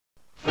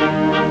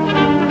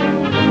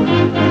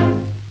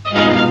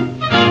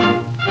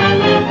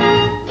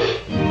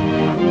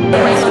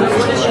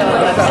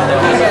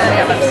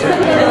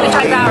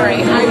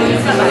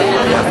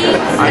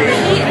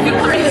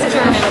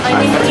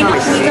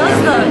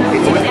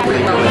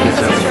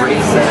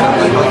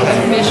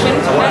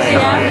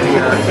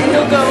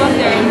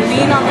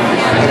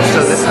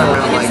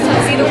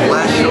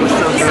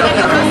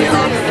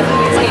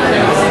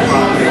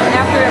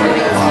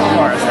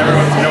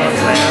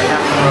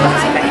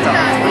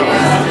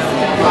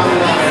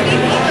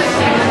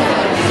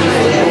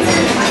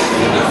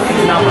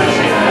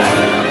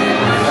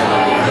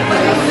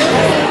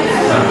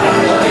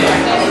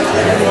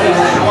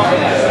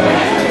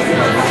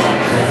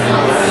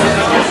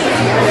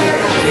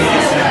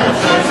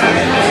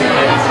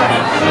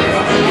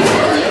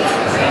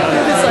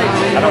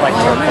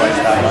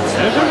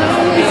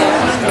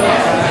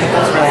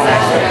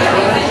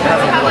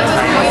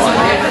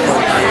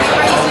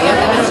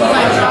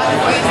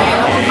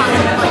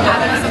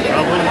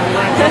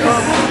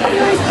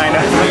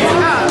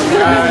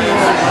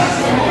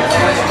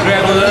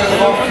Regular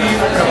coffee,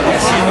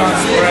 cappuccino,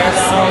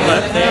 espresso,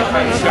 latte,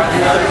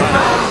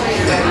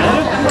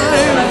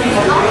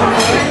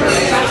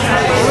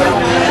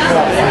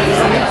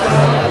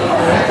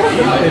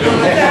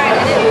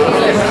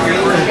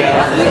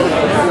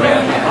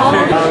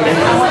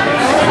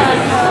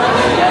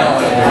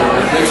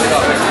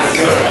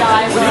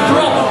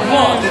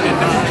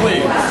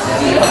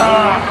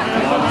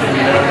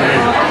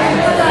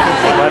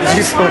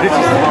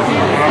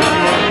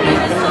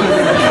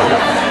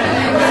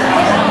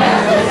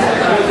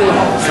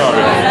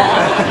 Sorry.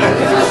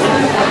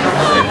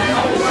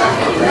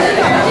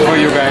 For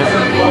you guys.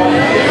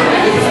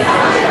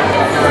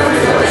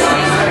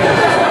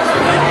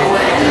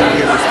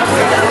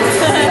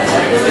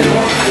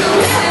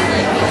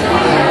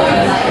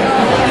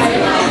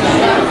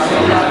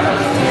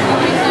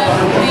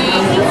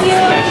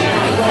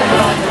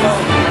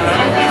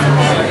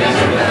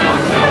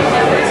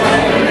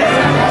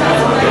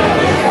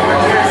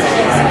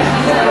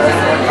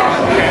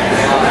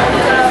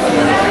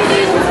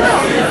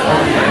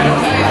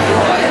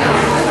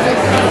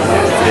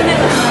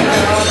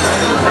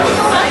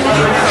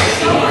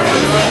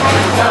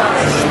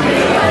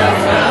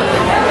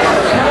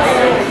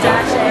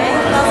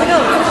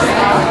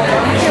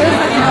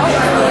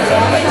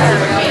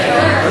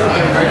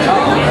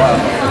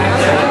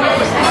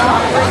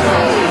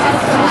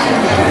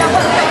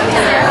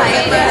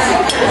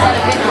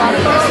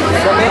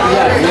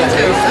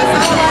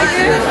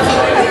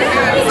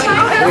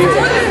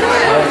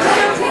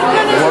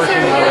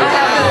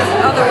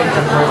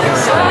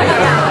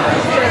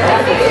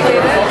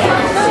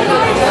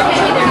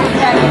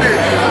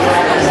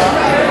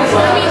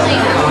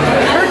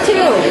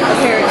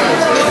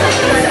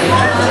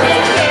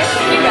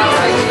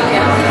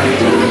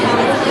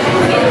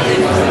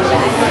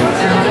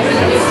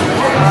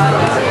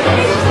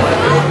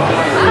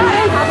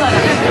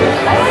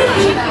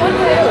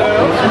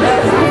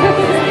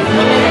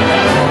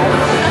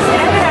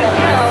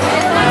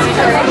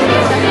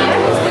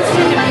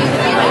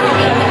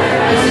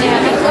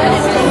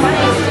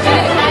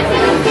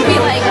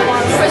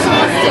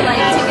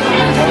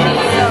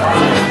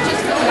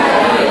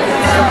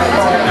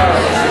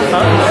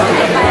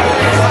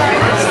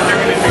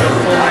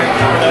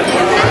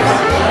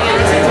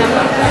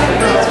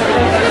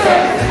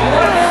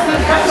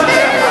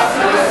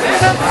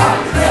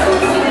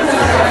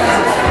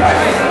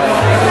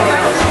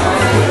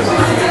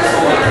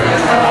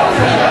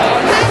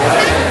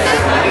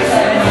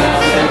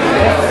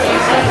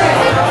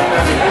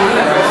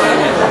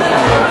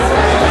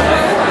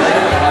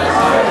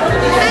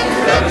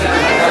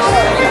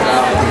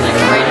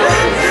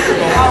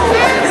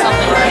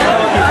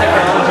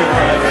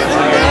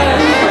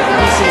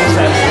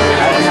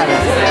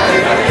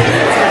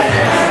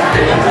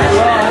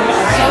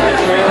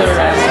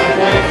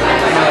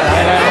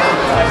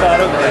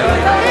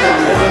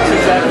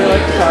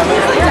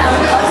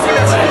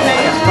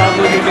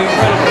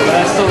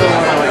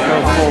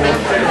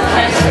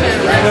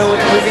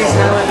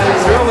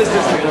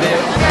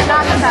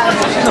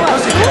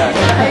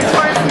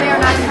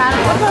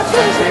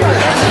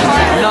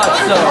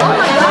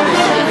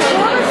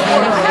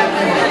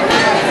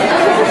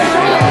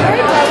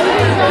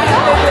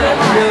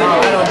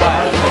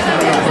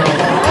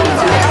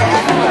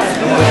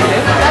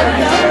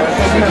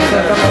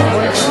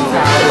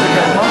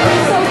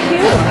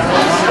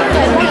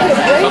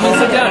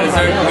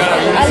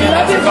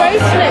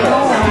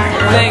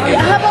 Thank you.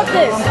 How about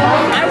this?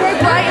 I work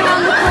right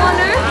around the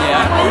corner.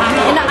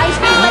 Yeah. In the ice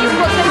cream place,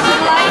 what place you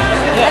like?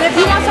 Yeah. And if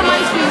you want some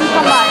ice cream, you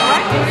come by,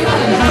 alright?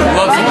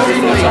 Love some ice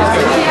cream. Sounds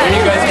good. When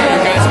you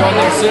guys going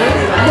there soon?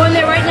 Going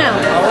there right now.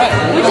 Alright.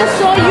 We just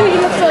saw you.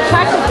 You look so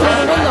attractive through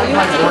the window. You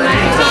have to come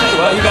back.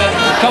 Well, you guys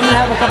come and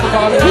have a cup of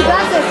coffee. You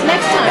got this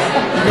next time.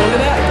 You going to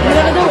that? We're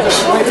gonna do it.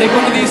 Alright, take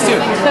one of these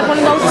too. Take one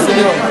of those. This is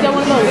the one. Get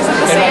one of those.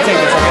 Okay, I'll take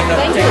this. Okay,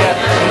 no, take that.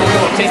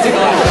 Taste it a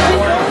lot.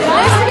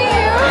 Nice to meet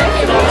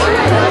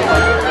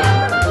you.